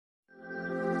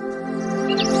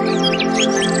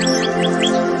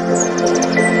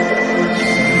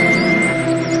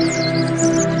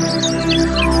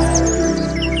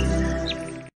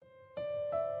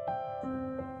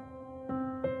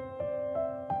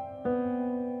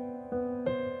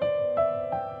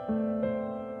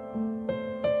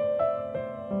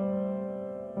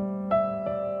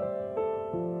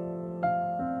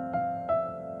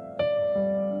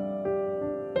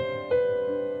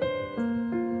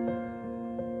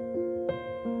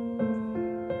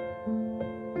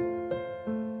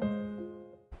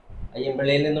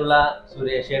അയ്യമ്പള്ളിയിൽ നിന്നുള്ള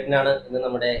സുരേഷ് ചേട്ടനാണ് ഇന്ന്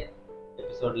നമ്മുടെ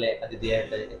എപ്പിസോഡിലെ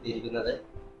അതിഥിയായിട്ട് എത്തിയിരിക്കുന്നത്.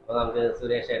 അപ്പോൾ നമുക്ക്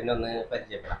സുരേഷ് ചേട്ടനെ ഒന്ന്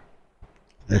പരിചയപ്പെടാം.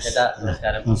 ചേട്ടാ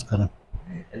നമസ്കാരം. നമസ്കാരം.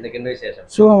 എന്തൊക്കെയുണ്ട് വിശേഷം?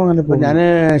 സുഖമാണ്. ഇപ്പോൾ ഞാൻ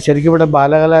ശരിക്കും ഇവിടെ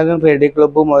ബാലകലാകാരൻ റേഡിയോ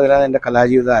ക്ലബ്ബ് മുതലാണ് എൻ്റെ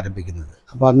കലാജീവിതം ആരംഭിക്കുന്നത്.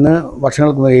 അപ്പോൾ അന്ന്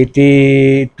വർഷങ്ങൾക്ക്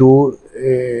 82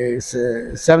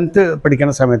 7th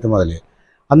പഠിക്കുന്ന സമയത്ത് മുതൽ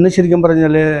അന്ന് ശരിക്കും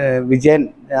പറഞ്ഞാൽ വിജയൻ,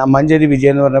 അമ്മാഞ്ചേരി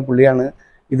വിജയൻ എന്ന് പറഞ്ഞ പുള്ളിയാണ്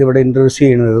ഇതിവിടെ ഇൻട്രൊഡ്യൂസ്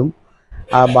ചെയ്യുന്നതും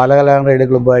ആ ബാലകലാകാരൻ റേഡിയോ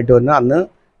ക്ലബ്ബുമായിട്ട് വന്ന് അന്ന്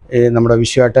നമ്മുടെ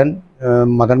വിശ്വേട്ടൻ,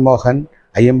 മദൻ മോഹൻ,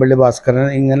 അയ്യമ്പള്ളി ഭാസ്കരൻ,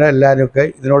 ഇങ്ങനെ എല്ലാവരുമൊക്കെ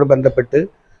ഇതിനോട് ബന്ധപ്പെട്ട്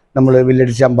നമ്മൾ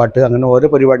വില്ലടിച്ച് അമ്പാട്ട് അങ്ങനെ ഓരോ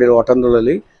പരിപാടികൾ, ഓട്ടംതുള്ളൽ,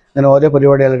 ഇങ്ങനെ ഓരോ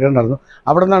പരിപാടികളൊക്കെ നടന്നു.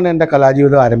 അവിടെ നിന്നാണ് എൻ്റെ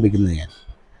കലാജീവിതം ആരംഭിക്കുന്നത് ഞാൻ.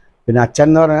 പിന്നെ അച്ഛൻ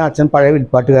എന്ന് പറഞ്ഞാൽ അച്ഛൻ പഴയ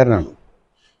വിൽപ്പാട്ടുകാരനാണ്.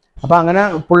 അപ്പോൾ അങ്ങനെ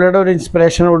പുള്ളിയുടെ ഒരു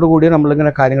ഇൻസ്പിറേഷനോട് കൂടി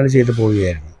നമ്മളിങ്ങനെ കാര്യങ്ങൾ ചെയ്തു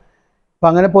പോവുകയായിരുന്നു. അപ്പോൾ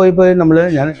അങ്ങനെ പോയി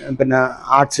ഞാൻ പിന്നെ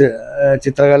ആർട്സ്,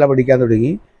 ചിത്രകല പഠിക്കാൻ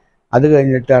തുടങ്ങി. അത്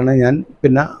കഴിഞ്ഞിട്ടാണ് ഞാൻ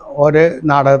പിന്നെ ഓരോ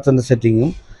നാടകത്തിൻ്റെ സെറ്റിങ്ങും,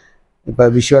 ഇപ്പോൾ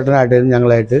വിശ്വേട്ടനായിട്ട്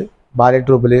ഞങ്ങളായിട്ട് ബാലെ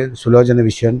ട്രൂപ്പിൽ സുലോചന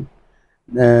വിശ്വൻ,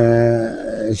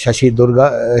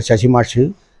 ശശി മാഷ്,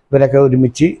 ഇവരൊക്കെ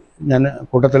ഒരുമിച്ച് ഞാൻ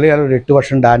കൂട്ടത്തിൽ ഒരു 8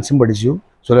 വർഷം ഡാൻസും പഠിച്ചു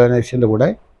സുലോചന വിശ്വൻ്റെ കൂടെ.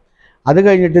 അത്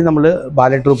കഴിഞ്ഞിട്ട് നമ്മൾ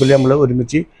ബാലെ ട്രൂപ്പിൽ നമ്മൾ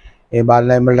ഒരുമിച്ച്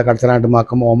ബാലനായമ്പളുടെ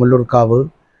കടത്തനാട്ടുമാക്കം, ഓമല്ലൂർക്കാവ്,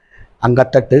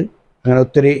 അങ്കത്തട്ട്, അങ്ങനെ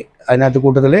ഒത്തിരി അതിനകത്ത്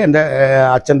കൂട്ടത്തിൽ എൻ്റെ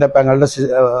അച്ഛൻ്റെ പെങ്ങളുടെ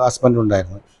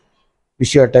ഹസ്ബൻഡുണ്ടായിരുന്നു.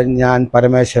 വിശ്വേട്ടൻ, ഞാൻ,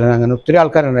 പരമേശ്വരൻ, അങ്ങനെ ഒത്തിരി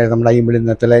ആൾക്കാരുണ്ടായിരുന്നു നമ്മുടെ അയ്യമ്പള്ളിയിൽ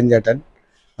നിന്ന്. തിലയൻ ചേട്ടൻ,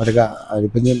 അവർക്ക്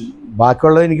അതിപ്പം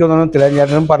ബാക്കിയുള്ളത് എനിക്ക് തോന്നുന്നു തിലയൻ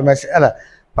ചേട്ടനും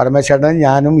പരമേശ്വരനും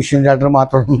ഞാനും വിഷ്ണു ചേട്ടനും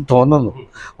മാത്രം തോന്നുന്നു.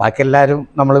 ബാക്കി എല്ലാവരും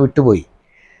നമ്മൾ വിട്ടുപോയി.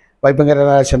 വൈപ്പങ്കര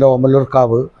രാജേശ്വരൻ്റെ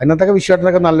ഓമല്ലൂർക്കാവ്, അതിനകത്തൊക്കെ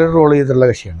വിശ്വേട്ടനൊക്കെ നല്ലൊരു റോൾ ചെയ്തിട്ടുള്ള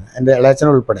കക്ഷിയാണ്, എൻ്റെ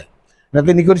ഇളയച്ചനുൾപ്പെടെ.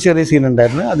 അതിനകത്ത് എനിക്കൊരു ചെറിയ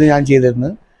സീനുണ്ടായിരുന്നു, അത് ഞാൻ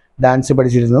ചെയ്തിരുന്നു. ഡാൻസ്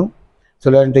പഠിച്ചിരുന്നു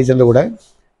സുലോചന ടീച്ചറിൻ്റെ കൂടെ.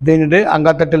 ഇത് കഴിഞ്ഞിട്ട്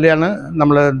അങ്കാത്തട്ടിലാണ്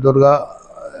നമ്മൾ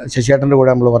ശശിയേട്ടൻ്റെ കൂടെ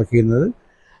നമ്മൾ വർക്ക് ചെയ്യുന്നത്.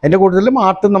 എൻ്റെ കൂട്ടത്തിൽ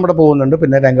ആർട്ടും നമ്മുടെ പോകുന്നുണ്ട്,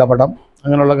 പിന്നെ രംഗപടം,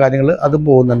 അങ്ങനെയുള്ള കാര്യങ്ങൾ അതും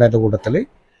പോകുന്നുണ്ട് എൻ്റെ കൂട്ടത്തിൽ.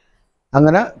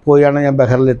 അങ്ങനെ പോയാണ് ഞാൻ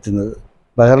ബഹറിലെത്തുന്നത്.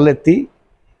 ബഹറിലെത്തി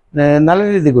നല്ല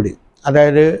രീതി കൂടി,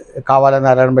 അതായത് കാവാല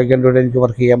നാരായണ ബൈക്കൻ്റെ കൂടെ എനിക്ക്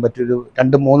വർക്ക് ചെയ്യാൻ പറ്റിയൊരു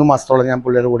 2-3 മാസത്തോളം ഞാൻ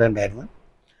പുള്ളിയുടെ കൂടെ ഉണ്ടായിരുന്നു.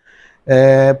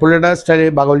 പുള്ളിയുടെ സ്റ്റൈൽ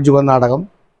ഭഗവത് ജുഗ നാടകം,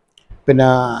 പിന്നെ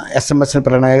SMS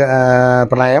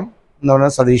പ്രണയം എന്ന്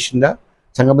പറയുന്ന സതീഷിൻ്റെ,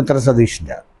 സംഗമിത്ര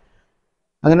സതീഷിൻ്റെ,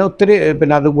 അങ്ങനെ ഒത്തിരി.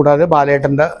 പിന്നെ അതുകൂടാതെ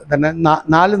ബാലേട്ടൻ്റെ തന്നെ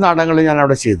 4 നാടകങ്ങൾ ഞാൻ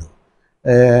അവിടെ ചെയ്തു.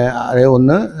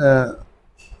 ഒന്ന്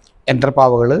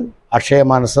എൻ്റർപാവകൾ,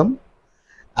 അക്ഷയമാനസം,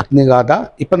 അഗ്നിഗാഥ.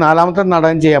 ഇപ്പം 4ാമത്തെ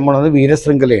നാടകം ചെയ്യാൻ പോകുന്നത്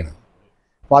വീരശൃംഖലയാണ്.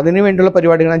 അപ്പോൾ അതിന് വേണ്ടിയുള്ള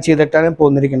പരിപാടികൾ ഞാൻ ചെയ്തിട്ടാണ്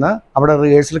പോന്നിരിക്കുന്നത്. അവിടെ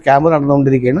റിഹേഴ്സൽ ക്യാമ്പ്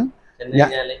നടന്നുകൊണ്ടിരിക്കുകയാണ്.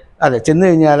 അതെ, ചെന്ന്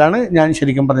കഴിഞ്ഞാലാണ് ഞാൻ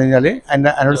ശരിക്കും പറഞ്ഞു കഴിഞ്ഞാൽ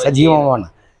അതിനോട് സജീവമാണ്.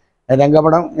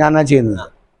 രംഗപടം ഞാനാണ് ചെയ്യുന്നത്,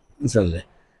 മനസ്സിലല്ലേ.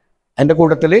 അതിൻ്റെ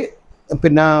കൂട്ടത്തിൽ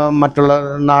പിന്നെ മറ്റുള്ള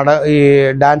ഈ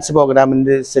ഡാൻസ്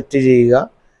പ്രോഗ്രാമിൻ്റെ സെറ്റ് ചെയ്യുക,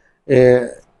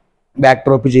 ബാക്ക്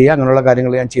ഡ്രോപ്പ് ചെയ്യുക, അങ്ങനെയുള്ള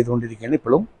കാര്യങ്ങൾ ഞാൻ ചെയ്തുകൊണ്ടിരിക്കുകയാണ്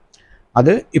ഇപ്പോഴും.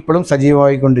 അത് ഇപ്പോഴും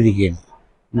സജീവമായിക്കൊണ്ടിരിക്കുകയാണ്.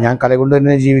 ഞാൻ കല കൊണ്ട്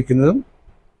തന്നെ ജീവിക്കുന്നതും,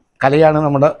 കലയാണ്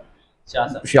നമ്മുടെ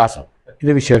ശ്വാസം.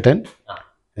 ഇത് വിശ്വേട്ടൻ,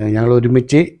 ഞങ്ങൾ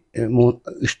ഒരുമിച്ച്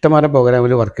ഇഷ്ടംപോലെ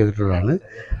പ്രോഗ്രാമിൽ വർക്ക് ചെയ്തിട്ടുള്ളതാണ്.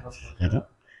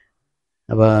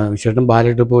 അപ്പോൾ വിശ്വേട്ടൻ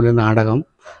ബാലേട്ട് പോലെ നാടകം,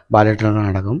 ബാലേട്ടൻ്റെ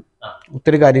നാടകം,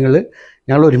 ഒത്തിരി കാര്യങ്ങൾ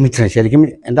ഞങ്ങൾ ഒരുമിച്ചാണ്. ശരിക്കും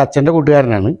എൻ്റെ അച്ഛൻ്റെ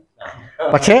കൂട്ടുകാരനാണ്,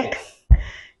 പക്ഷേ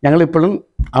ഞങ്ങളിപ്പോഴും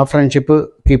ആ ഫ്രണ്ട്ഷിപ്പ്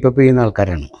കീപ്പപ്പ് ചെയ്യുന്ന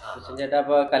ആൾക്കാരാണ്. ചേട്ടാ,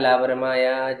 അപ്പോൾ കലാപരമായ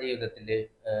ജീവിതത്തിൽ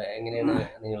എങ്ങനെയാണ്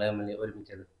നിങ്ങൾ തമ്മിൽ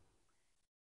ഒരുമിച്ചത്?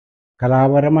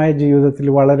 കലാപരമായ ജീവിതത്തിൽ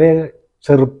വളരെ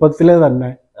ചെറുപ്പത്തിൽ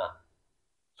തന്നെ,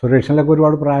 സുരേഷിലൊക്കെ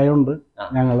ഒരുപാട് പ്രായമുണ്ട്.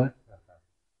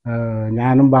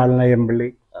 ഞാനും ബാലൻ അയ്യമ്പള്ളി,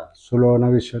 സുലോചന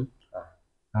വിശ്വൻ,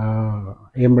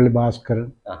 അയ്യമ്പള്ളി ഭാസ്കരൻ,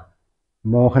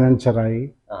 മോഹനൻ ചെറായി,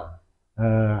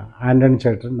 ആൻ്റണി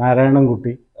ചേട്ടൻ,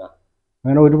 നാരായണൻകുട്ടി,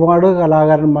 അങ്ങനെ ഒരുപാട്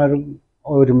കലാകാരന്മാരും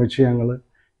ഒരുമിച്ച് ഞങ്ങൾ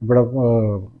ഇവിടെ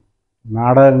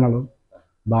നാടകങ്ങളും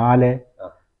ബാലെ,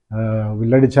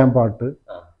 വില്ലടിച്ചാമ്പാട്ട്,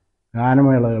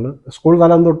 ഗാനമേളകൾ, സ്കൂൾ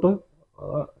തലം തൊട്ട്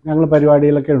ഞങ്ങൾ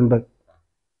പരിപാടികളൊക്കെ ഉണ്ട്.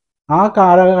 ആ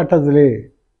കാലഘട്ടത്തിൽ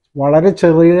വളരെ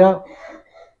ചെറിയ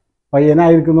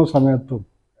പയ്യനായിരിക്കുന്ന സമയത്തും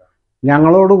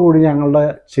ഞങ്ങളോടുകൂടി ഞങ്ങളുടെ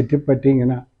ചുറ്റിപ്പറ്റി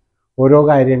ഇങ്ങനെ ഓരോ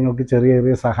കാര്യങ്ങൾക്ക് ചെറിയ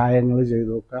ചെറിയ സഹായങ്ങൾ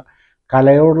ചെയ്തു നോക്കുക.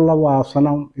 കലയോടുള്ള വാസന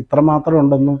ഇത്രമാത്രം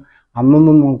ഉണ്ടെന്ന്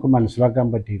അന്നൊന്നും നമുക്ക് മനസ്സിലാക്കാൻ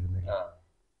പറ്റിയിരുന്നില്ല.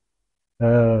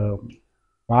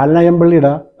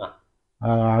 ബാലനയമ്പള്ളിയുടെ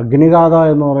അഗ്നിഗാഥ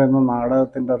എന്ന് പറയുന്ന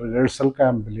നാടകത്തിൻ്റെ റിഹേഴ്സൽ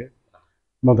ക്യാമ്പിൽ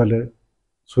മുതൽ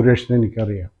സുരേഷിനെ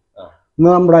എനിക്കറിയാം. ഇന്ന്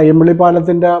നമ്മുടെ അയ്യമ്പള്ളി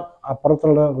പാലത്തിൻ്റെ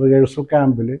അപ്പുറത്തുള്ള റിഹേഴ്സൽ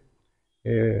ക്യാമ്പിൽ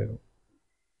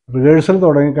റിഹേഴ്സൽ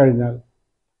തുടങ്ങിക്കഴിഞ്ഞാൽ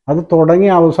അത് തുടങ്ങി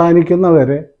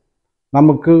അവസാനിക്കുന്നവരെ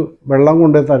നമുക്ക് വെള്ളം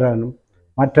കൊണ്ടു തരാനും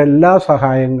മറ്റെല്ലാ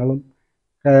സഹായങ്ങളും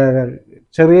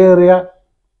ചെറിയ ചെറിയ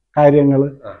കാര്യങ്ങൾ,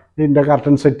 ഇതിൻ്റെ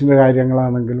കർട്ടൻ സെറ്റിൻ്റെ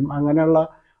കാര്യങ്ങളാണെങ്കിലും അങ്ങനെയുള്ള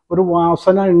ഒരു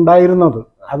വാസന ഉണ്ടായിരുന്നത്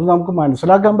അത് നമുക്ക്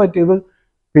മനസ്സിലാക്കാൻ പറ്റിയത്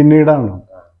പിന്നീടാണ്.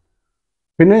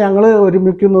 പിന്നെ ഞങ്ങൾ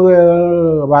ഒരുമിക്കുന്നത്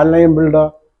ബാലനയമ്പിളുടെ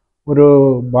ഒരു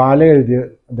ബാല എഴുതിയ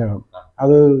അദ്ദേഹം,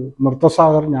 അത്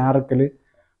നൃത്തസാഗർ ഞാറക്കൽ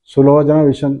സുലോചന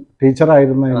വിഷൻ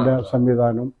ടീച്ചറായിരുന്നതിൻ്റെ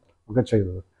സംവിധാനം ഒക്കെ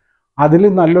ചെയ്തത്. അതിൽ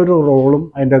നല്ലൊരു റോളും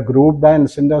അതിൻ്റെ ഗ്രൂപ്പ്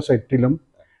ഡാൻസിൻ്റെ സെറ്റിലും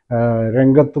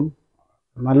രംഗത്തും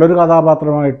നല്ലൊരു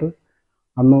കഥാപാത്രമായിട്ട്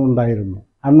അന്ന് ഉണ്ടായിരുന്നു.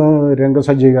 അന്ന്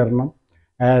രംഗസജ്ജീകരണം,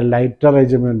 ലൈറ്റ്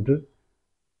അറേഞ്ച്മെൻറ്റ്,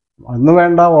 അന്ന്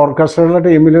വേണ്ട ഓർക്കസ്ട്രയുടെ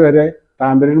ടീമിൽ വരെ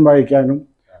താമ്പരിൻ വായിക്കാനും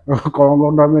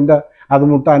കോങ്കോണ്ടമിൻ്റെ അത്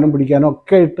മുട്ടാനും പിടിക്കാനും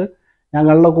ഒക്കെ ഇട്ട്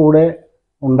ഞങ്ങളുടെ കൂടെ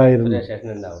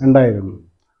ഉണ്ടായിരുന്നു.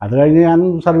 അത് കഴിഞ്ഞ് ഞാൻ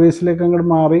സർവീസിലേക്ക് അങ്ങോട്ട്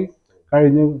മാറി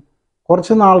കഴിഞ്ഞ്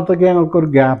കുറച്ച് നാളത്തേക്ക് ഞങ്ങൾക്കൊരു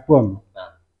ഗ്യാപ്പ് വന്നു.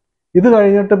 ഇത്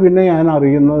കഴിഞ്ഞിട്ട് പിന്നെ ഞാൻ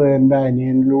അറിയുന്നത് എൻ്റെ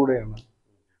അനിയനിലൂടെയാണ്.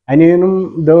 അനിയനും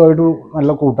ഇതുമായിട്ട്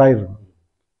നല്ല കൂട്ടായിരുന്നു.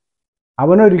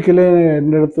 അവനൊരിക്കലും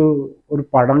എൻ്റെ അടുത്ത് ഒരു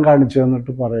പടം കാണിച്ചു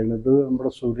തന്നിട്ട് പറയുന്നത്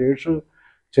നമ്മുടെ സുരേഷ്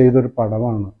ചെയ്തൊരു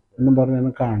പടമാണ് എന്നും പറഞ്ഞ്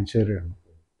എന്നെ കാണിച്ചു തരികയാണ്.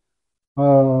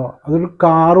 അതൊരു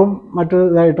കാറും മറ്റു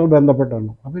ഇതായിട്ട് ബന്ധപ്പെട്ടാണ്.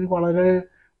 അപ്പോൾ എനിക്ക് വളരെ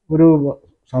ഒരു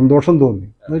സന്തോഷം തോന്നി.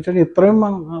 എന്ന് വെച്ചാൽ ഇത്രയും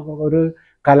ഒരു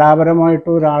കലാപരമായിട്ട്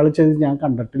ഒരാൾ ചെയ്ത് ഞാൻ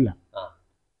കണ്ടിട്ടില്ല.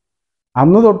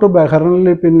 അന്ന് തൊട്ട് ബഹ്റിനിൽ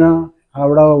പിന്നെ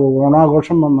അവിടെ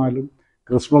ഓണാഘോഷം വന്നാലും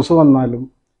ക്രിസ്മസ് വന്നാലും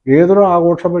ഏതൊരു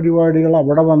ആഘോഷ പരിപാടികൾ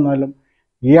അവിടെ വന്നാലും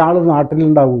ഇയാൾ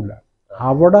നാട്ടിലുണ്ടാവില്ല.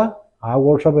 അവിടെ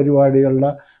ആഘോഷ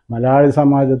പരിപാടികളുടെ മലയാളി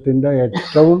സമാജത്തിൻ്റെ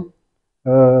ഏറ്റവും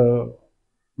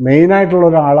മെയിനായിട്ടുള്ള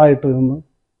ഒരാളായിട്ട് നിന്ന്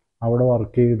അവിടെ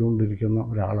വർക്ക് ചെയ്തുകൊണ്ടിരിക്കുന്ന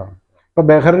ഒരാളാണ്. ഇപ്പോൾ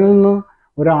ബഹ്റിനിൽ നിന്ന്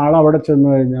ഒരാൾ അവിടെ ചെന്ന്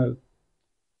കഴിഞ്ഞാൽ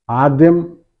ആദ്യം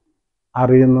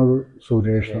അറിയുന്നത്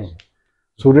സുരേഷാണ്.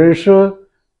 സുരേഷ്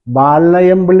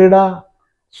ബാലനയമ്പിള്ളിയുടെ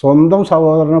സ്വന്തം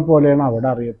സഹോദരനെ പോലെയാണ് അവിടെ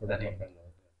അറിയപ്പെടുന്നത്.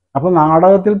 അപ്പോൾ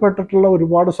നാടകത്തിൽപ്പെട്ടിട്ടുള്ള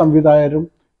ഒരുപാട് സംവിധായകരും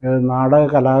നാടക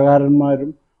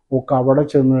കലാകാരന്മാരും ഒക്കെ അവിടെ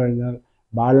ചെന്ന് കഴിഞ്ഞാൽ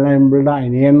ബാലനയമ്പിള്ളിയുടെ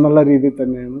അനിയൻ എന്നുള്ള രീതിയിൽ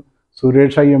തന്നെയാണ്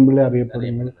സുരേഷ് അയ്യമ്പിള്ളി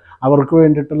അറിയപ്പെടുന്നത്. അവർക്ക്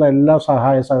വേണ്ടിയിട്ടുള്ള എല്ലാ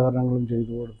സഹായ സഹകരണങ്ങളും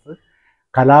ചെയ്തു കൊടുത്ത്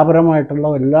കലാപരമായിട്ടുള്ള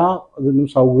എല്ലാ ഇതിനും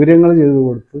സൗകര്യങ്ങൾ ചെയ്തു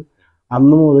കൊടുത്ത്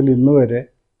അന്ന് മുതൽ ഇന്ന് വരെ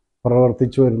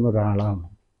പ്രവർത്തിച്ചു വരുന്ന ഒരാളാണ്.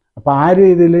 അപ്പോൾ ആ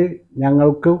രീതിയിൽ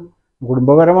ഞങ്ങൾക്ക്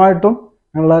കുടുംബപരമായിട്ടും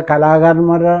ഞങ്ങൾ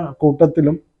കലാകാരന്മാരുടെ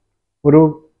കൂട്ടത്തിലും ഒരു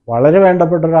വളരെ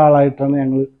വേണ്ടപ്പെട്ട ഒരാളായിട്ടാണ്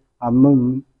ഞങ്ങൾ അന്നും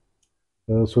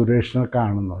സുരേഷിനെ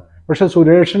കാണുന്നത്. പക്ഷെ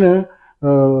സുരേഷിന്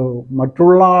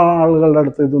മറ്റുള്ള ആളുകളുടെ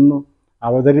അടുത്ത് ഇതൊന്നും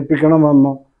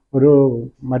അവതരിപ്പിക്കണമെന്നോ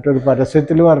മറ്റൊരു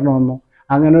പരസ്യത്തിൽ വരണമെന്നോ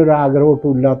അങ്ങനെ ഒരു ആഗ്രഹമൊട്ടും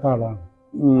ഇല്ലാത്ത ആളാണ്.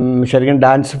 ശരിക്കും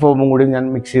ഡാൻസ് ഫോമും കൂടി ഞാൻ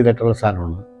മിക്സ് ചെയ്തിട്ടുള്ള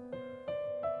സാധനമാണ്.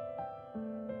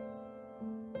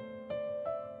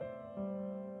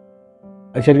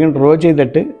 ശരിക്കും ഡ്രോ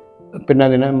ചെയ്തിട്ട് പിന്നെ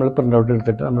അതിനെ നമ്മൾ പ്രിൻ്റ് ഔട്ട്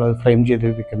എടുത്തിട്ട് നമ്മൾ ഫ്രെയിം ചെയ്ത്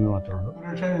വിൽക്കുന്നത് മാത്രമേ ഉള്ളൂ.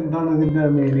 എന്താണ് ഇതിൻ്റെ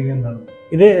മീനിങ്? എന്താണ്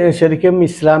ഇത്? ശരിക്കും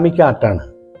ഇസ്ലാമിക് ആർട്ടാണ്.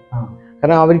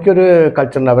 കാരണം അവർക്കൊരു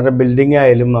കൾച്ചറുണ്ട്. അവരുടെ ബിൽഡിംഗ്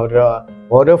ആയാലും അവരുടെ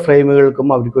ഓരോ ഫ്രെയിമുകൾക്കും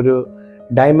അവർക്കൊരു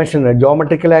ഡയമെൻഷൻ,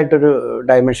 ജോമെട്രിക്കലായിട്ടൊരു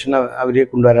ഡയമെൻഷൻ അവർ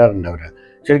കൊണ്ടുവരാറുണ്ട്. അവർ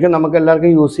ശരിക്കും നമുക്ക്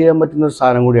എല്ലാവർക്കും യൂസ് ചെയ്യാൻ പറ്റുന്ന ഒരു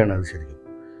സാധനം കൂടിയാണ് അത് ശരിക്കും.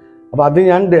 അപ്പോൾ അത്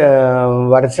ഞാൻ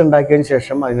വരച്ചുണ്ടാക്കിയതിന്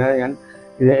ശേഷം അതിനെ ഞാൻ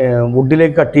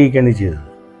വുഡിലേക്ക് കട്ട് ചെയ്യിക്കുകയാണ് ചെയ്തത്.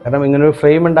 കാരണം ഇങ്ങനെ ഒരു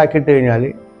ഫ്രെയിം ഉണ്ടാക്കിയിട്ട് കഴിഞ്ഞാൽ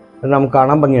അത് നമുക്ക്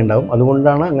കാണാൻ ഭംഗിയുണ്ടാവും.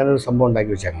 അതുകൊണ്ടാണ് അങ്ങനെ ഒരു സംഭവം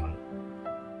ഉണ്ടാക്കി വെച്ചേക്കുന്നത്.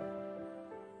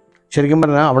 ശരിക്കും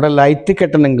പറഞ്ഞാൽ അവിടെ ലൈറ്റ്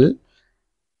കെട്ടണമെങ്കിൽ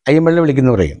അയ്യമ്പള്ളി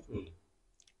വിളിക്കുന്നു പറയും.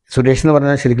 സുരേഷ് എന്ന്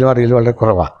പറഞ്ഞാൽ ശരിക്കും അറിയില്ല വളരെ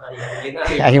കുറവാണ്.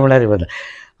 അയ്യമ്പള്ളി അറിയില്ല.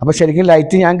 അപ്പോൾ ശരിക്കും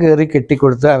ലൈറ്റ് ഞാൻ കയറി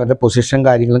കെട്ടിക്കൊടുത്ത് അവരുടെ പൊസിഷൻ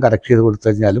കാര്യങ്ങളും കറക്റ്റ് ചെയ്ത് കൊടുത്തു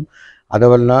കഴിഞ്ഞാലും,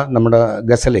 അതുപോലെ തന്നെ നമ്മുടെ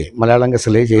ഗസല്, മലയാളം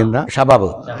ഗസല് ചെയ്യുന്ന ഷാബാബ്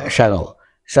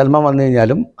സൽമ വന്നു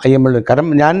കഴിഞ്ഞാലും അയ്യമ്പള്ളി. കാരണം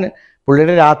ഞാൻ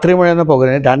പുള്ളിയുടെ രാത്രി മഴ എന്ന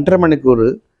പ്രോഗ്രാമിന് 2.5 മണിക്കൂർ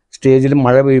സ്റ്റേജിൽ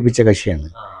മഴ പെയ്യിപ്പിച്ച കക്ഷിയാണ്.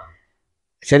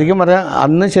 ശരിക്കും പറഞ്ഞാൽ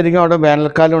അന്ന് ശരിക്കും അവിടെ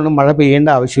വേനൽക്കാലം കൊണ്ട് മഴ പെയ്യേണ്ട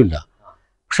ആവശ്യമില്ല.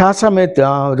 പക്ഷെ ആ സമയത്ത്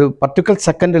ആ ഒരു പർട്ടിക്കുലർ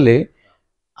സെക്കൻഡിൽ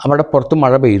അവിടെ പുറത്ത്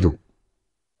മഴ പെയ്തു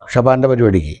ഷബാൻ്റെ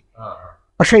പരിപാടിക്ക്.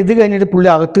 പക്ഷേ ഇത് കഴിഞ്ഞിട്ട് പുള്ളി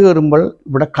അകത്ത് കയറുമ്പോൾ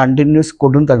ഇവിടെ കണ്ടിന്യൂസ്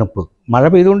കൊടും തണുപ്പ്, മഴ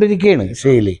പെയ്തുകൊണ്ടിരിക്കുകയാണ്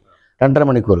സ്റ്റേജിൽ 2.5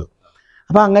 മണിക്കൂർ.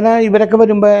 അപ്പോൾ അങ്ങനെ ഇവരൊക്കെ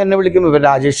വരുമ്പോൾ എന്നെ വിളിക്കും. ഇവർ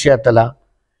രാജേഷ് ചേർത്തല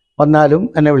വന്നാലും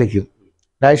എന്നെ വിളിക്കും.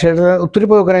 രാജേഷ് ചേർത്തല ഒത്തിരി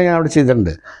പ്രോഗ്രാം ഞാൻ അവിടെ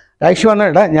ചെയ്തിട്ടുണ്ട്. രാജേഷ്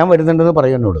വന്നിടാ ഞാൻ വരുന്നുണ്ടെന്ന്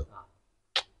പറയും എന്നോട്.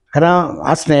 കാരണം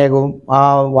ആ സ്നേഹവും ആ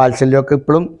വാത്സല്യമൊക്കെ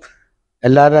ഇപ്പോഴും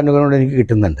എല്ലാവരുടെ അനുഗ്രഹം കൊണ്ട് എനിക്ക്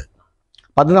കിട്ടുന്നുണ്ട്.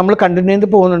 അപ്പം അത് നമ്മൾ കണ്ടിന്യൂ ചെയ്ത്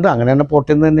പോകുന്നുണ്ട്. അങ്ങനെ തന്നെ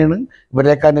പോട്ടെന്ന് തന്നെയാണ്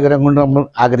ഇവരെയൊക്കെ അനുഗ്രഹം കൊണ്ട് നമ്മൾ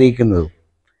ആഗ്രഹിക്കുന്നത്.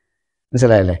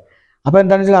 മനസ്സിലായല്ലേ? അപ്പോൾ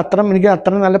എന്താണെന്ന് വെച്ചാൽ എനിക്ക്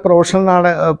അത്ര നല്ല പ്രൊഫഷണൽ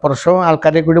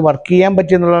ആൾക്കാരെ കൂടി വർക്ക് ചെയ്യാൻ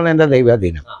പറ്റിയെന്നുള്ളതാണ് എൻ്റെ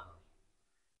ദൈവാധീനം.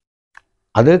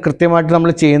 അത് കൃത്യമായിട്ട്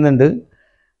നമ്മൾ ചെയ്യുന്നുണ്ട്.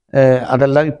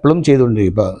 അതെല്ലാം ഇപ്പോഴും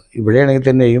ചെയ്തുകൊണ്ടിരിക്കും. ഇപ്പോൾ ഇവിടെയാണെങ്കിൽ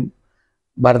തന്നെയും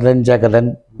ഭരതൻ, ജഗതൻ,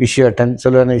 വിശ്വേട്ടൻ,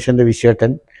 സുലോനേശ്വരൻ്റെ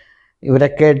വിശ്വേട്ടൻ,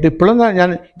 ഇവരൊക്കെ ആയിട്ട് ഇപ്പോഴും ഞാൻ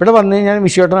ഇവിടെ വന്നു കഴിഞ്ഞാൽ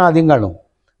വിശ്വേട്ടനെ ആദ്യം കാണും.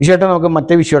 വിശ്വേട്ടൻ നമുക്ക്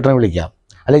മറ്റേ വിശ്വേട്ടനെ വിളിക്കാം,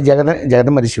 അല്ലെങ്കിൽ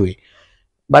ജഗതൻ മരിച്ചുപോയി,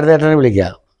 ഭരതേട്ടനെ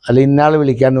വിളിക്കാം, അല്ലെങ്കിൽ ഇന്നാൾ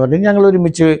വിളിക്കുക എന്ന് പറഞ്ഞ് ഞങ്ങൾ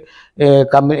ഒരുമിച്ച്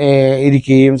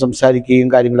ഇരിക്കുകയും സംസാരിക്കുകയും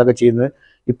കാര്യങ്ങളൊക്കെ ചെയ്യുന്നത്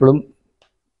ഇപ്പോഴും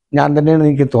ഞാൻ തന്നെയാണ്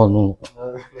എനിക്ക് തോന്നുന്നു.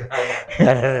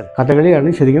 കഥകളിയാണ്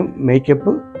ശരിക്കും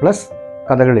മേക്കപ്പ് പ്ലസ്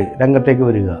കഥകളി രംഗത്തേക്ക്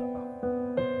വരിക.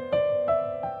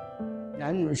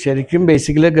 ഞാൻ ശരിക്കും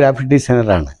basically graphic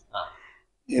ഡിസൈനറാണ്,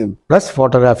 plus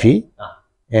photography,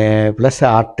 plus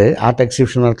art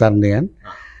exhibition നടത്താറുണ്ട് ഞാൻ.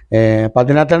 അപ്പം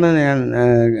അതിനകത്താണ് ഞാൻ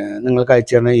നിങ്ങൾക്ക്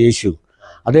അയച്ചു തരുന്ന യേശു.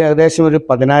 അത് ഏകദേശം ഒരു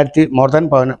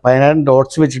 10,000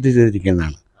 ഡോട്ട്സ് വെച്ചിട്ട്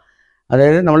ചെയ്തിരിക്കുന്നതാണ്.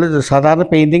 അതായത് നമ്മൾ സാധാരണ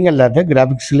പെയിൻറ്റിങ് അല്ലാതെ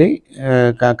ഗ്രാഫിക്സിൽ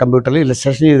കമ്പ്യൂട്ടറിൽ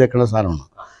ഇലസ്ട്രേഷൻ ചെയ്തേക്കുന്ന സാധനമാണ്.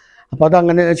 അപ്പോൾ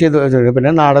അതങ്ങനെ ചെയ്ത്.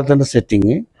 പിന്നെ നാടകത്തിൻ്റെ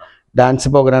സെറ്റിങ്, ഡാൻസ്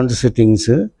പ്രോഗ്രാമിൻ്റെ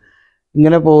സെറ്റിങ്സ്,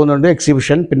 ഇങ്ങനെ പോകുന്നുണ്ട്.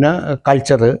 എക്സിബിഷൻ, പിന്നെ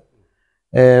കൾച്ചർ,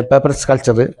 പേപ്പർ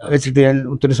സ്കൾച്ചർ വെച്ചിട്ട് ഞാൻ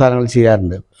ഒത്തിരി സാധനങ്ങൾ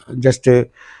ചെയ്യാറുണ്ട്. ജസ്റ്റ്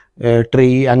ട്രീ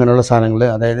അങ്ങനെയുള്ള സാധനങ്ങൾ,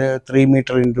 അതായത് 3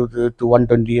 മീറ്റർ ഇൻറ്റു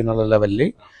 120 എന്നുള്ള ലെവലിൽ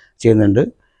ചെയ്യുന്നുണ്ട്.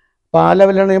 അപ്പോൾ ആ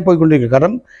ലെവലിലാണ് ഞാൻ പോയിക്കൊണ്ടിരിക്കുന്നത്.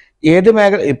 കാരണം ഏത്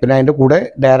മേഖല, പിന്നെ അതിൻ്റെ കൂടെ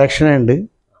ഡയറക്ഷൻ ഉണ്ട്,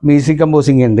 മ്യൂസിക്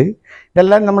കമ്പോസിങ് ഉണ്ട്.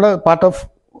 ഇതെല്ലാം നമ്മുടെ പാർട്ട് ഓഫ്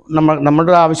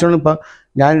നമ്മുടെ ആവശ്യമാണ്. ഇപ്പോൾ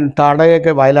ഞാൻ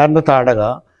താടകയൊക്കെ, വയലാറിൻ്റെ താടക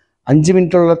 5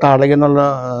 മിനിറ്റുള്ള താടക എന്നുള്ള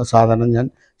സാധനം ഞാൻ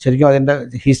ശരിക്കും അതിൻ്റെ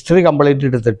ഹിസ്റ്ററി കംപ്ലീറ്റ്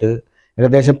എടുത്തിട്ട്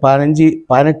ഏകദേശം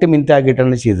 18 മിനിറ്റ്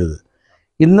ആക്കിയിട്ടാണ് ചെയ്തത്.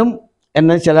 ഇന്നും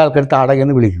എന്നെ ചില ആൾക്കാർ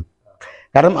താടകയെന്ന് വിളിക്കും.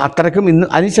 കാരണം അത്രയ്ക്കും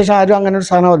അതിനുശേഷം ആരും അങ്ങനെ ഒരു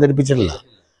സാധനം അവതരിപ്പിച്ചിട്ടില്ല.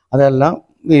 അതെല്ലാം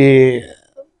ഈ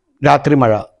രാത്രി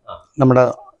മഴ, നമ്മുടെ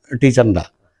ടീച്ചറിൻ്റെ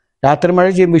രാത്രി മഴ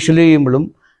വിഷ്വൽ ചെയ്യുമ്പോഴും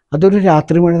അതൊരു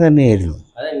രാത്രി മഴ തന്നെയായിരുന്നു.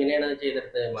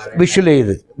 വിഷ്വൽ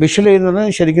ചെയ്യുന്നത്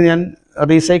ശരിക്കും ഞാൻ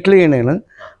റീസൈക്കിൾ ചെയ്യണതാണ്.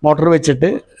 മോട്ടർ വെച്ചിട്ട്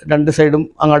 2 സൈഡും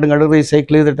അങ്ങോട്ടും ഇങ്ങോട്ടും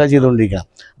റീസൈക്കിൾ ചെയ്തിട്ടാണ് ചെയ്തുകൊണ്ടിരിക്കുക.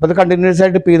 അപ്പോൾ അത് കണ്ടിന്യൂസ്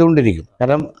ആയിട്ട് ചെയ്തുകൊണ്ടിരിക്കും.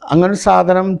 കാരണം അങ്ങനെ ഒരു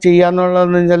സാധനം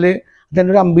ചെയ്യാന്നുള്ളതെന്ന് വെച്ചാൽ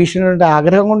അതെൻ്റെ ഒരു അംബീഷനുണ്ട്,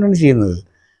 ആഗ്രഹം കൊണ്ടാണ് ചെയ്യുന്നത്.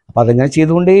 അപ്പോൾ അതങ്ങനെ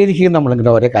ചെയ്തുകൊണ്ടേയിരിക്കും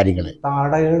നമ്മളിങ്ങനെ ഓരോ കാര്യങ്ങൾ.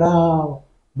 താടകയുടെ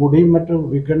മുടിയും മറ്റും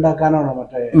വിഗുണ്ടാക്കാനാണോ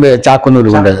മറ്റേ ചാക്കുന്നൂര്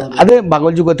കൊണ്ട്? അത്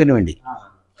ഭഗവത് യുഗത്തിന് വേണ്ടി,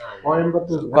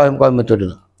 കോയമ്പത്തൂർ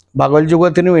ഭഗവത്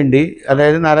യുഗത്തിന് വേണ്ടി.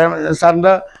 അതായത് നാരായണ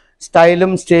സാറിൻ്റെ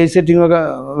സ്റ്റൈലും സ്റ്റേജ് സെറ്റിങ്ങും ഒക്കെ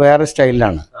വേറെ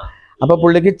സ്റ്റൈലിലാണ്. അപ്പോൾ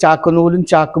പുള്ളിക്ക് ചാക്കുന്നൂലും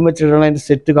ചാക്കും വെച്ചിട്ടാണ് അതിൻ്റെ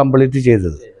സെറ്റ് കംപ്ലീറ്റ്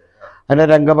ചെയ്തത്. അതിൻ്റെ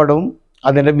രംഗപടവും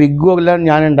അതിൻ്റെ വിഗ്ഗും എല്ലാം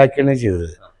ഞാൻ ഉണ്ടാക്കിയാണ് ചെയ്തത്.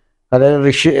 അതായത്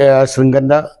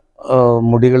ശൃംഗൻ്റെ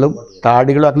മുടികളും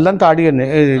താടികളും എല്ലാം താടി തന്നെ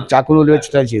ചാക്കുന്നൂല്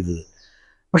വെച്ചിട്ടാണ് ചെയ്തത്.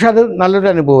 പക്ഷെ അത് നല്ലൊരു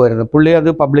അനുഭവമായിരുന്നു. പുള്ളി അത്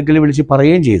പബ്ലിക്കിൽ വിളിച്ച്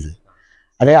പറയുകയും ചെയ്തു.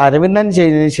 അതായത് അരവിന്ദൻ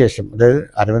ചെയ്തതിന് ശേഷം, അതായത്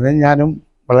അരവിന്ദൻ ഞാനും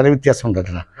വളരെ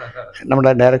വ്യത്യാസമുണ്ടായിരുന്നു,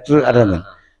 നമ്മുടെ ഡയറക്ടർ അരവിന്ദൻ.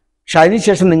 പക്ഷെ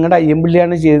അതിനുശേഷം നിങ്ങളുടെ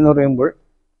അയ്യമ്പിള്ളിയാണ് ചെയ്തതെന്ന് പറയുമ്പോൾ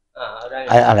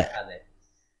അതെ,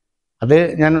 അത്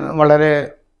ഞാൻ വളരെ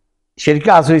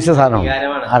ശരിക്കും ആസ്വദിച്ച സാധനമാണ്.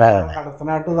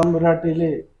 കടത്തനാട്ട് തമ്പുരാട്ടിയില്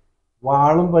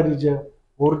വാളും പരിചയം,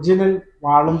 ഒറിജിനൽ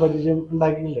വാളും പരിചയം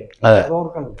ഉണ്ടാക്കിയില്ലേ?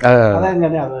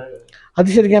 അതെങ്ങനെയാ? അത്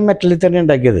ശരിക്കും മെറ്റലിൽ തന്നെ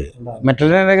ഉണ്ടാക്കിയത്.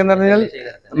 മെറ്റലിൽ ഉണ്ടാക്കിയെന്ന് പറഞ്ഞാൽ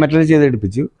മെറ്റലിൽ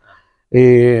ചെയ്തെടുപ്പിച്ചു. ഈ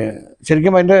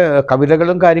ശരിക്കും അതിൻ്റെ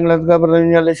കവിതകളും കാര്യങ്ങളൊക്കെ പറഞ്ഞു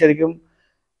കഴിഞ്ഞാൽ ശരിക്കും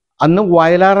അന്ന്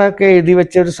വയലാറൊക്കെ എഴുതി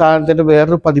വെച്ച ഒരു സാധനത്തിൻ്റെ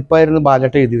വേറൊരു പതിപ്പായിരുന്നു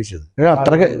ബാലേട്ടൻ എഴുതി വെച്ചത്.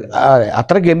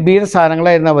 അത്ര ഗംഭീര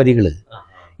സാധനങ്ങളായിരുന്നു ആ വരികൾ.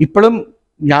 ഇപ്പോഴും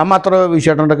ഞാൻ മാത്രം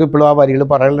വിശ്വട്ടുണ്ടൊക്കെ ഇപ്പോഴും ആ വരികൾ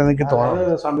പറയലെന്ന് എനിക്ക് തോന്നുന്നു.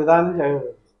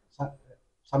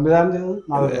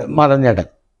 മദൻ ചേട്ടൻ,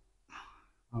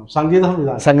 സംഗീത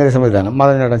സംവിധാനം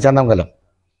മദൻ ചേട്ടൻ, ചന്ദമംഗലം.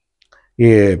 ഈ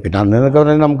പിന്നെ അന്ന് എന്നൊക്കെ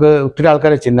പറഞ്ഞാൽ നമുക്ക് ഒത്തിരി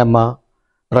ആൾക്കാരെ, ചിന്നമ്മ,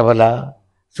 പ്രബല,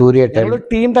 സൂര്യേട്ടൻ,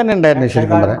 ടീം തന്നെ ഉണ്ടായിരുന്നു.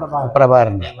 ശരിക്കും പറയാം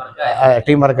പ്രഭാകരൻ്റെ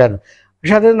ടീം വർക്കായിരുന്നു.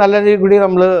 പക്ഷെ അത് നല്ല രീതിയിൽ കൂടി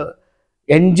നമ്മൾ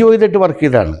എൻജോയ് ചെയ്തിട്ട് വർക്ക്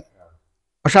ചെയ്തതാണ്.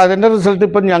 പക്ഷെ അതിൻ്റെ റിസൾട്ട്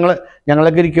ഇപ്പം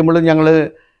ഞങ്ങളൊക്കെ ഇരിക്കുമ്പോഴും ഞങ്ങൾ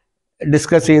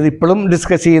ഡിസ്കസ് ചെയ്ത് ഇപ്പോഴും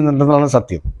ഡിസ്കസ് ചെയ്യുന്നുണ്ടെന്നാണ്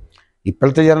സത്യം.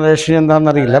 ഇപ്പോഴത്തെ ജനറേഷൻ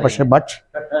എന്താണെന്നറിയില്ല. പക്ഷെ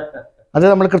അത്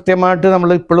നമ്മൾ കൃത്യമായിട്ട് നമ്മൾ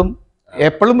ഇപ്പോഴും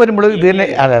എപ്പോഴും വരുമ്പോൾ ഇത് തന്നെ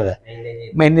അതെ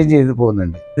മെയിൻറ്റെയിൻ ചെയ്ത്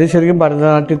പോകുന്നുണ്ട്. ഇത് ശരിക്കും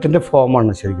ഭരതനാട്യത്തിൻ്റെ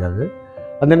ഫോമാണ് ശരിക്കും.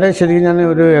 അതിൻ്റെ ശരിക്കും ഞാൻ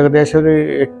ഏകദേശം ഒരു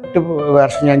 8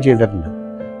 വർഷം ഞാൻ ചെയ്തിട്ടുണ്ട്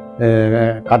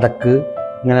കഥക്ക്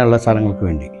ഇങ്ങനെയുള്ള സാധനങ്ങൾക്ക്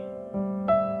വേണ്ടി.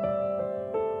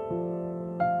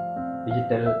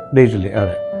 ഡിജിറ്റൽ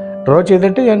അതെ, ഡ്രോ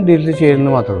ചെയ്തിട്ട് ഞാൻ ഡിജിറ്റൽ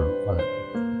ചെയ്യുന്നത് മാത്രമേ ഉള്ളൂ. അതെ,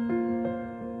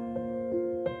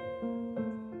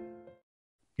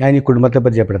 ഞാൻ ഈ കുടുംബത്തെ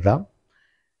പരിചയപ്പെടുത്താം.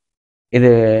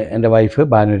 ഇത് എൻ്റെ വൈഫ്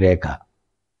ഭാനുരേഖ.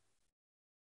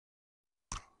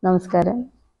 നമസ്കാരം,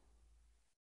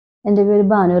 എൻ്റെ പേര്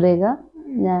ഭാനുരേഖ.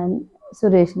 ഞാൻ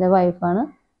സുരേഷിൻ്റെ വൈഫാണ്.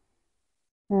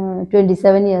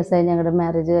 27 ഇയേഴ്സായി ഞങ്ങളുടെ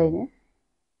മാരേജ് കഴിഞ്ഞ്.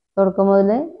 തുടക്കം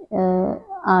മുതൽ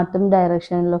ആർട്ടും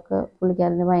ഡയറക്ഷനിലൊക്കെ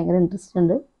പുള്ളിക്കാരന് ഭയങ്കര ഇൻട്രസ്റ്റ്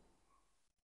ഉണ്ട്.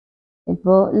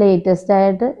 ഇപ്പോൾ ലേറ്റസ്റ്റ്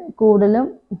ആയിട്ട് കൂടുതലും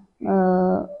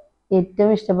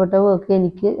ഏറ്റവും ഇഷ്ടപ്പെട്ട വർക്ക്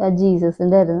എനിക്ക് ആ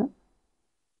ജീസസിൻ്റെ ആയിരുന്നു.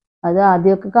 അത്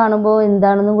ആദ്യമൊക്കെ കാണുമ്പോൾ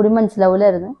എന്താണെന്നും കൂടി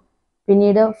മനസ്സിലാവില്ലായിരുന്നു.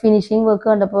 പിന്നീട് ഫിനിഷിങ് വർക്ക്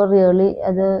കണ്ടപ്പോൾ റിയലി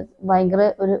അത് ഭയങ്കര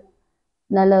ഒരു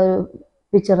നല്ല ഒരു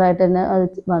പിക്ചറായിട്ട് തന്നെ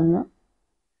അത് വന്നു.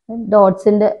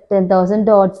 ഡോട്ട്സിൻ്റെ 10,000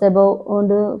 ഡോട്ട്സ് എബവ്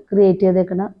കൊണ്ട് ക്രിയേറ്റ്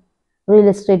ചെയ്തേക്കണ ഒരു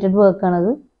ഇലസ്ട്രേറ്റഡ്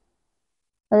വർക്കാണത്.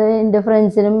 അത് എൻ്റെ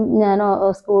ഫ്രണ്ട്സിനും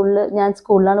ഞാൻ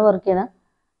സ്കൂളിലാണ് വർക്ക് ചെയ്യണത്.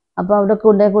 അപ്പോൾ അവിടെ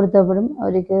കൊണ്ടുപോയി കൊടുത്തപ്പോഴും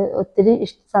അവർക്ക് ഒത്തിരി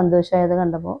സന്തോഷമായത്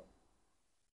കണ്ടപ്പോൾ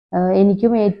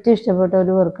എനിക്കും ഏറ്റവും ഇഷ്ടപ്പെട്ട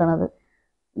ഒരു വർക്കാണത്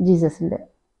ജീസസിൻ്റെ.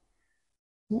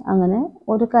 അങ്ങനെ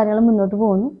ഓരോ കാര്യങ്ങൾ മുന്നോട്ട്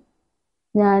പോകുന്നു.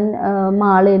 ഞാൻ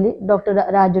മാളയിൽ ഡോക്ടർ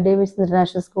രാജു ഡേവിസ്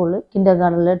ഇൻ്റർനാഷണൽ സ്കൂളിൽ കിൻഡർ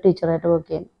ഗാർഡനിലെ ടീച്ചറായിട്ട് വർക്ക്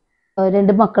ചെയ്യുന്നു.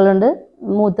 2 മക്കളുണ്ട്.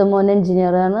 മൂത്ത മോൻ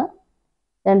എൻജിനീയറാണ്,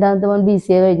 രണ്ടാമത്തെ മോൻ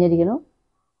BCA കഴിഞ്ഞിരിക്കുന്നു.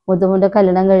 മൂത്ത മോൻ്റെ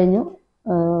കല്യാണം കഴിഞ്ഞു.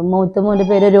 മൂത്ത മോൻ്റെ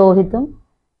പേര് രോഹിത്തും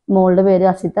മോളുടെ പേര്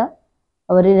അസിത.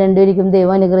 അവർ രണ്ടുപേർക്കും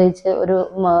ദൈവം അനുഗ്രഹിച്ച് ഒരു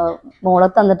മോളെ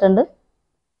തന്നിട്ടുണ്ട്.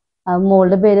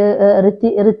 മോളുടെ പേര്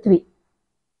ഋത്വി,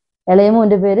 ഇളയ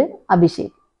മോൻ്റെ പേര്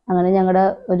അഭിഷേക്. അങ്ങനെ ഞങ്ങളുടെ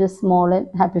ഒരു സ്മോൾ ആൻഡ്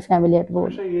ഹാപ്പി ഫാമിലി ആയിട്ട്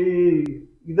പോകും.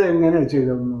 ഇതെങ്ങനെയാണ്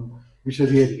ചെയ്തതെന്ന്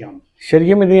വിശദീകരിക്കാം.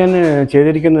 ശരിക്കും ഇത് ഞാൻ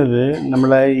ചെയ്തിരിക്കുന്നത്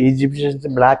നമ്മളെ ഈജിപ്ഷ്യൻസ്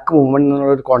ബ്ലാക്ക് മൂവ്മെൻറ്റ്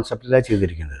എന്നുള്ളൊരു കോൺസെപ്റ്റിലാണ്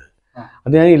ചെയ്തിരിക്കുന്നത്.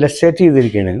 അത് ഞാൻ ഇലസ്ട്രേറ്റ്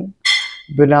ചെയ്തിരിക്കുകയാണ്.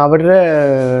 പിന്നെ അവരുടെ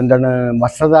എന്താണ്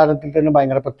വസ്ത്രധാരണത്തിൽ തന്നെ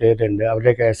ഭയങ്കര പ്രത്യേകതയുണ്ട്.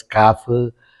 അവരുടെയൊക്കെ സ്കാർഫ്,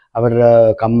 അവരുടെ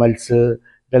കമ്മൽസ്,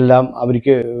 ഇതെല്ലാം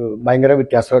അവർക്ക് ഭയങ്കര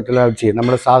വ്യത്യാസമായിട്ടുള്ള അവർ ചെയ്യും.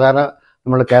 നമ്മൾ സാധാരണ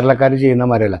നമ്മൾ കേരളക്കാർ ചെയ്യുന്ന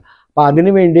മാതിരിയല്ല. അപ്പോൾ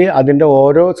അതിനു വേണ്ടി അതിൻ്റെ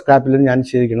ഓരോ സ്ക്രാപ്പിലും ഞാൻ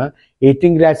ചെയ്തിരിക്കുന്ന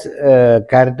 18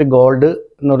 കാരറ്റ് ഗോൾഡ്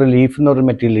എന്നൊരു ലീഫ് എന്നൊരു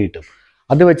മെറ്റീരിയൽ കിട്ടും.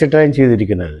 അത് വെച്ചിട്ടാണ് ഞാൻ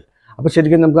ചെയ്തിരിക്കുന്നത്. അപ്പോൾ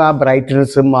ശരിക്കും നമുക്ക് ആ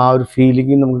ബ്രൈറ്റ്നെസ്സും ആ ഒരു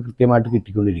ഫീലിങ്ങും നമുക്ക് കൃത്യമായിട്ട്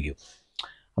കിട്ടിക്കൊണ്ടിരിക്കും.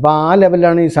 അപ്പോൾ ആ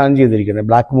ലെവലിലാണ് ഈ സാധനം ചെയ്തിരിക്കുന്നത്.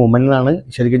 ബ്ലാക്ക് മൂവ്മെൻ്റ് എന്നാണ്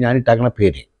ശരിക്കും ഞാൻ ഇട്ടാക്കുന്ന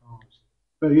പേര്.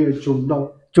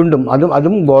 ചുണ്ടും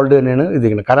അതും ഗോൾഡ് തന്നെയാണ്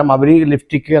ഇതിരിക്കുന്നത്. കാരണം അവർ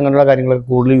ലിപ്സ്റ്റിക്ക് അങ്ങനെയുള്ള കാര്യങ്ങളൊക്കെ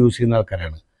കൂടുതൽ യൂസ് ചെയ്യുന്ന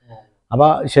ആൾക്കാരാണ്.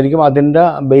 അപ്പോൾ ശരിക്കും അതിൻ്റെ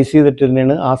ബേസ് ചെയ്തിട്ട്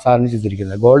തന്നെയാണ് ആ സാധനം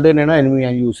ചെയ്തിരിക്കുന്നത്. ഗോൾഡ് തന്നെയാണ് അതിന്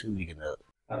ഞാൻ യൂസ് ചെയ്തിരിക്കുന്നത്.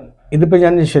 ഇതിപ്പോൾ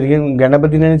ഞാൻ ശരിക്കും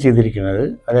ഗണപതിനാണ് ചെയ്തിരിക്കുന്നത്.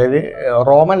 അതായത്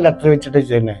റോമൻ ലെറ്റർ വെച്ചിട്ട്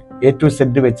ചെയ്യുന്നത്, A to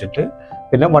Z വെച്ചിട്ട്,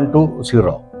 പിന്നെ 1 to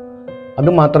 0. അത്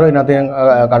മാത്രമേ ഇതിനകത്ത് ഞാൻ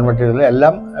കൺവേർട്ട് ചെയ്തുള്ളൂ.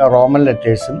 എല്ലാം റോമൻ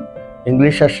ലെറ്റേഴ്സും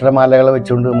ഇംഗ്ലീഷ് അക്ഷരമാലകൾ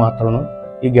വെച്ചുകൊണ്ട് മാത്രമാണ്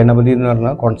ഈ ഗണപതി എന്ന്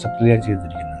പറഞ്ഞ കോൺസെപ്റ്റിൽ ഞാൻ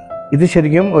ചെയ്തിരിക്കുന്നത്. ഇത്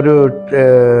ശരിക്കും ഒരു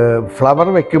ഫ്ലവർ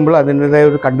വെക്കുമ്പോൾ അതിൻ്റെതായ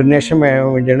ഒരു കണ്ടിന്യൂഷൻ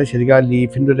വേണ്ടിയാണ് ശരിക്കും ആ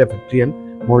ലീഫിൻ്റെ ഒരു എഫക്റ്റ് ഞാൻ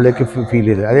മുകളിലേക്ക് ഫീൽ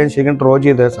ചെയ്തത്. അത് ഞാൻ ശരിക്കും ഡ്രോ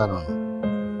ചെയ്ത സാധനമാണ്.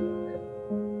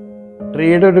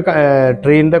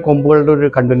 ട്രീൻ്റെ കൊമ്പുകളുടെ ഒരു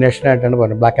കണ്ടിന്യൂഷൻ ആയിട്ടാണ്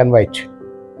പറയുന്നത്, ബ്ലാക്ക് ആൻഡ് വൈറ്റ്.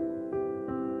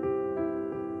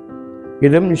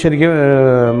 ഇതും ശരിക്കും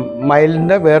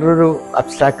മയിലിൻ്റെ വേറൊരു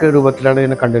അബ്സ്ട്രാക്ട് രൂപത്തിലാണ്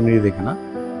ഇതിനെ കണ്ടിന്യൂ ചെയ്തിരിക്കുന്നത്.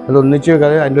 അത് ഒന്നിച്ച്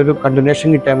വെക്കാതെ അതിൻ്റെ ഒരു കണ്ടിന്യൂഷൻ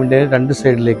കിട്ടാൻ വേണ്ടി 2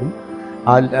 സൈഡിലേക്കും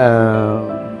ആ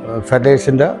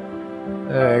ഫെദേഴ്സിൻ്റെ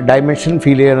ഡയമെൻഷൻ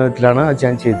ഫീൽ ചെയ്യുന്ന വിധത്തിലാണ് അത്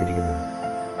ഞാൻ ചെയ്തിരിക്കുന്നത്.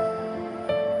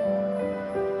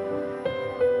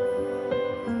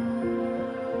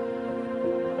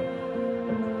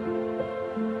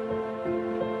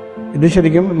 ഇത്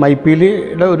ശരിക്കും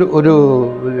മൈപ്പീലിയുടെ ഒരു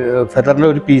ഫെദറിൻ്റെ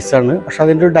ഒരു പീസാണ്. പക്ഷെ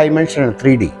അതിൻ്റെ ഒരു ഡയമെൻഷനാണ്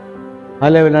 3D. ആ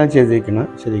ലെവലാണ് ചെയ്തിരിക്കുന്നത്.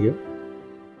 ശരിക്കും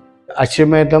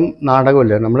അശ്വമേധം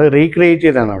നാടകമല്ലേ നമ്മൾ റീക്രിയേറ്റ്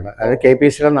ചെയ്തതാണ് അവിടെ. അതായത്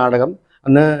KPSCയുടെ നാടകം.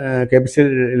 അന്ന് KPSC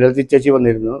ലളിത ചേച്ചി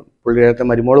വന്നിരുന്നു, പുള്ളിയുടെ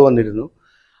മരുമോള് വന്നിരുന്നു.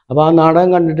 അപ്പോൾ ആ നാടകം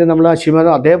കണ്ടിട്ട് നമ്മൾ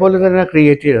അശ്വമേധം അതേപോലെ തന്നെ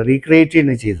റീക്രിയേറ്റ്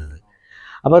ചെയ്യുകയാണ് ചെയ്തത്.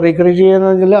 അപ്പോൾ റീക്രിയേറ്റ്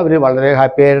ചെയ്യുന്നതെന്ന് വെച്ചാൽ അവർ വളരെ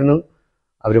ഹാപ്പി ആയിരുന്നു.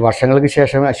 അവർ വർഷങ്ങൾക്ക്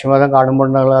ശേഷം അശ്വമേധം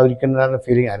കാണുമ്പോൾ അവർക്ക് എന്താണ്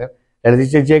ഫീലിംഗ്. ആരും ലളിത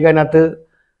ചേച്ചിയൊക്കെ അതിനകത്ത്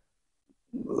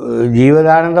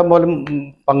ജീവിതാനന്ദം പോലും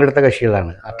പങ്കെടുത്ത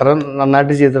കക്ഷികളാണ്. അത്ര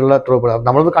നന്നായിട്ട് ചെയ്തിട്ടുള്ള ട്രൂപ്പ്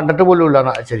നമ്മളത് കണ്ടിട്ട് പോലും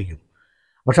ഇല്ല ശരിക്കും.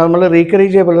 പക്ഷെ നമ്മൾ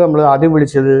റീക്രിയേറ്റ് ചെയ്യപ്പോൾ നമ്മൾ ആദ്യം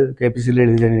വിളിച്ചത് KPSC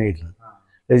ലളിത തന്നെയായിരുന്നു.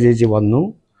 ലളിത ചേച്ചി വന്നു,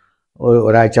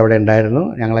 ഒരാഴ്ച അവിടെ ഉണ്ടായിരുന്നു.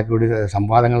 ഞങ്ങളൊക്കെ കൂടി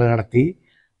സംവാദങ്ങൾ നടത്തി.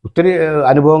 ഒത്തിരി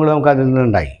അനുഭവങ്ങൾ നമുക്ക് അതിൽ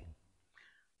നിന്നുണ്ടായി.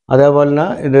 അതേപോലെ തന്നെ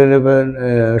ഇതൊരു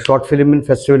ഷോർട്ട് ഫിലിമിൻ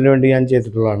ഫെസ്റ്റിവലിന് വേണ്ടി ഞാൻ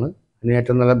ചെയ്തിട്ടുള്ളതാണ്. അതിന്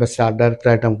ഏറ്റവും നല്ല ബെസ്റ്റ് ആർട്ട്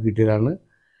ഡയറക്ടറായിട്ട് നമുക്ക് കിട്ടിയതാണ്.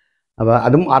 അപ്പോൾ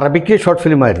അതും അറബിക്ക് ഷോർട്ട്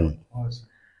ഫിലിമായിരുന്നു.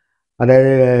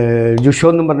 അതായത് ജിഷോ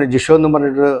എന്നും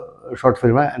പറഞ്ഞിട്ട് ഷോർട്ട്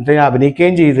ഫിലിം. എന്നിട്ട് ഞാൻ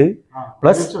അഭിനയിക്കുകയും ചെയ്ത്,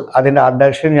 പ്ലസ് അതിൻ്റെ ആർട്ട്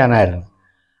ഡയറക്ഷൻ ഞാനായിരുന്നു.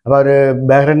 അപ്പോൾ അവർ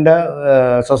ബഹ്റിൻ്റെ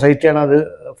സൊസൈറ്റിയാണ് അത്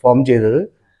ഫോം ചെയ്തത്.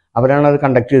 അവരാണ് അത്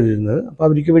കണ്ടക്ട് ചെയ്തിരുന്നത്. അപ്പോൾ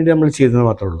അവർക്ക് വേണ്ടി നമ്മൾ ചെയ്തത്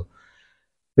മാത്രമേ ഉള്ളൂ.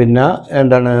 പിന്നെ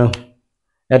എന്താണ്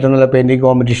ഏറ്റവും നല്ല പെയിൻറ്റിങ്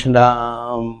കോമ്പറ്റീഷൻ്റെ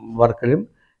വർക്കിലും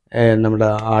നമ്മുടെ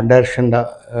ആർട്ട് ഡയറക്ഷൻ്റെ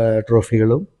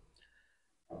ട്രോഫികളും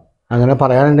അങ്ങനെ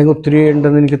പറയാനുണ്ടെങ്കിൽ ഒത്തിരി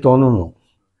ഉണ്ടെന്ന് എനിക്ക് തോന്നുന്നു.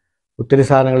 ഒത്തിരി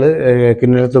സാധനങ്ങൾ,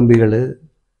 കിന്നരത്തുമ്പികൾ,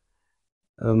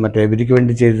 മറ്റേ ഇവർക്ക്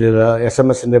വേണ്ടി ചെയ്ത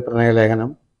SMS-ൻ്റെ പ്രണയലേഖനം,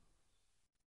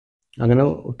 അങ്ങനെ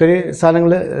ഒത്തിരി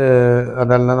സാധനങ്ങൾ.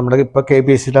 അതല്ല നമ്മുടെ ഇപ്പോൾ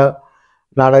KPSCയുടെ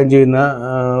നാടകം ചെയ്യുന്ന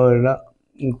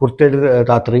കുർത്തയുടെ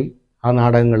രാത്രി, ആ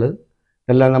നാടകങ്ങൾ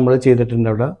എല്ലാം നമ്മൾ ചെയ്തിട്ടുണ്ട്.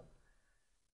 അവിടെ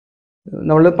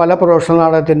നമ്മൾ പല പ്രൊഫഷണൽ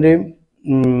നാടകത്തിൻ്റെയും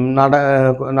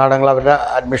നാടകങ്ങൾ അവരുടെ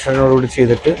അഡ്മിഷനോടുകൂടി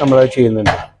ചെയ്തിട്ട് നമ്മളത്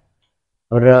ചെയ്യുന്നുണ്ട്.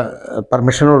 അവരുടെ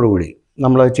പെർമിഷനോടുകൂടി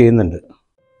നമ്മളത് ചെയ്യുന്നുണ്ട്.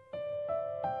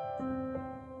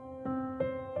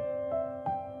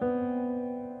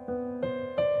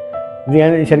 ഇത്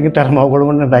ഞാൻ ശരിക്കും തെർമോക്കോൾ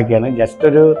കൊണ്ട് ഉണ്ടാക്കിയാണ്. ജസ്റ്റ്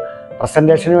ഒരു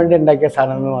പ്രസൻറ്റേഷന് വേണ്ടി ഉണ്ടാക്കിയ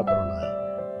സാധനങ്ങൾ മാത്രമേ ഉള്ളൂ.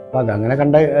 അപ്പോൾ അതങ്ങനെ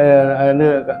അതിന്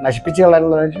നശിപ്പിച്ച്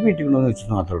കളയാനുള്ളതെന്ന് വെച്ചാൽ വീട്ടിൽ കൊണ്ടുവന്ന്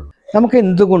വെച്ചത് മാത്രമേ ഉള്ളൂ. നമുക്ക്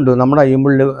എന്തുകൊണ്ടും നമ്മുടെ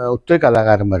അയ്യമ്പുള്ളിൽ ഒത്തിരി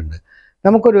കലാകാരന്മാരുണ്ട്.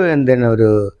 നമുക്കൊരു ഒരു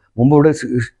മുമ്പ് ഇവിടെ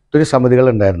ഒത്തിരി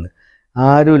സമിതികളുണ്ടായിരുന്നു.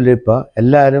 ആരുമില്ല, ഇപ്പോൾ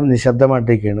എല്ലാവരും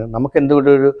നിശബ്ദമായിട്ടൊക്കെയാണ്. നമുക്ക്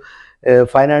എന്തുകൊണ്ടൊരു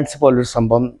ഫൈനാൻസ് പോലൊരു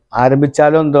സംഭവം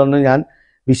ആരംഭിച്ചാലോ എന്തോന്ന് ഞാൻ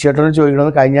വിശ്വട്ടനോട്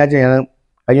ചോദിക്കണമെന്ന് കഴിഞ്ഞ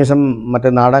ദിവസം മറ്റേ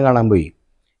നാടകം കാണാൻ പോയി.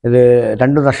 ഇത്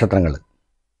 2 നക്ഷത്രങ്ങൾ.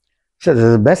 പക്ഷേ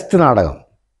ബെസ്റ്റ് നാടകം,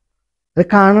 അത്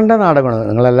കാണേണ്ട നാടകമാണ്.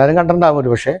 നിങ്ങളെല്ലാവരും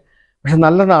കണ്ടിട്ടുണ്ടാകും പക്ഷേ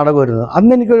നല്ല നാടകമായിരുന്നു.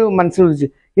 അന്ന് എനിക്കൊരു മനസ്സിൽ വിളിച്ച്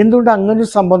എന്തുകൊണ്ട് അങ്ങനൊരു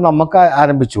സംഭവം നമുക്ക്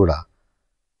ആരംഭിച്ചുകൂടാ,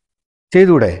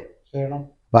 ചെയ്തുകൂടെ?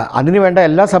 അപ്പം അതിന് വേണ്ട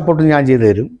എല്ലാ സപ്പോർട്ടും ഞാൻ ചെയ്തു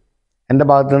തരും. എൻ്റെ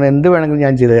ഭാഗത്തു നിന്ന് എന്ത് വേണമെങ്കിലും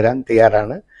ഞാൻ ചെയ്തു തരാൻ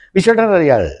തയ്യാറാണ്. വിശ്വട്ടൻ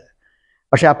അറിയാതെ.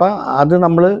 പക്ഷെ അപ്പം അത്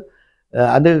നമ്മൾ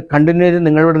അത് കണ്ടിന്യൂ ചെയ്ത്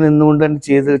നിങ്ങളിവിടെ നിന്നുകൊണ്ട് തന്നെ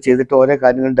ചെയ്തിട്ട് ഓരോ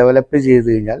കാര്യങ്ങൾ ഡെവലപ്പ് ചെയ്ത്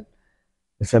കഴിഞ്ഞാൽ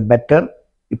ഇറ്റ്സ് എ ബെറ്റർ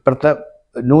ഇപ്പോഴത്തെ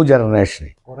ന്യൂ ജനറേഷന്.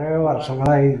 കുറേ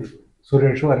വർഷങ്ങളായി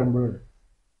സുരേഷ് വരുമ്പോൾ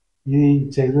ഈ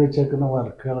ചെയ്തു വെച്ചേക്കുന്ന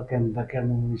വർക്കുകളൊക്കെ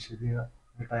എന്തൊക്കെയാണെന്ന്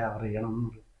വിശദീകരണമായിട്ട് അറിയണം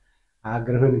എന്നൊരു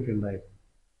ആഗ്രഹം എനിക്കുണ്ടായിരുന്നു.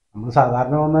 നമ്മൾ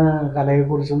സാധാരണ വന്ന്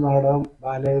കലയെക്കുറിച്ചും നാടകം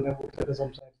ബാലയെ കുറിച്ചൊക്കെ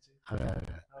സംസാരിച്ച്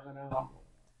അങ്ങനെ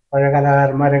പഴയ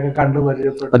കലാകാരന്മാരെയൊക്കെ കണ്ടു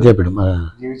പരിചയപ്പെടും,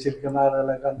 ജീവിച്ചിരിക്കുന്ന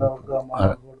ആളുകളെ കണ്ടവർക്ക്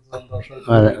സന്തോഷം.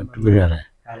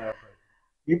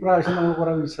 ഈ പ്രാവശ്യം നമ്മൾ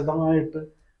കുറെ വിശദമായിട്ട്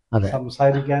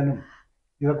സംസാരിക്കാനും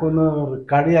ഇതൊക്കെ ഒന്ന്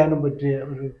റെക്കോർഡ് ചെയ്യാനും പറ്റിയ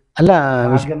ഒരു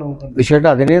വിഷയമായിട്ട്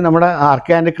അതിന് നമ്മുടെ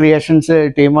ആർക്കെ ആൻഡ് ക്രിയേഷൻസ്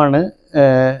ടീമാണ്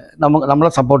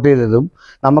നമ്മളെ സപ്പോർട്ട് ചെയ്തതും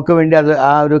നമുക്ക് വേണ്ടി അത്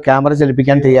ആ ഒരു ക്യാമറ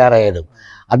ചലിപ്പിക്കാൻ തയ്യാറായതും.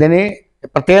 അതിന്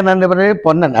പ്രത്യേകം എന്താ പറയുക,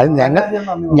 പൊന്നൻ. അത്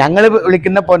ഞങ്ങൾ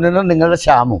വിളിക്കുന്ന പൊന്നനും നിങ്ങളുടെ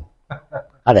ശ്യാമും.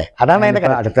 അതെ, അതാണ് അതിൻ്റെ.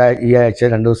 അടുത്ത ഈ ആഴ്ച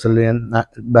 2 ദിവസത്തിൽ ഞാൻ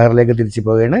ബഹറിലേക്ക് തിരിച്ചു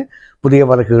പോവുകയാണ്. പുതിയ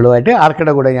വർക്കുകളുമായിട്ട്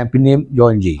ആർക്കയുടെ കൂടെ ഞാൻ പിന്നെയും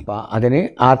ജോയിൻ ചെയ്യും. അപ്പം അതിന്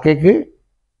ആർക്കേക്ക്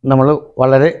നമ്മൾ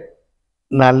വളരെ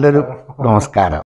നല്ലൊരു നമസ്കാരം.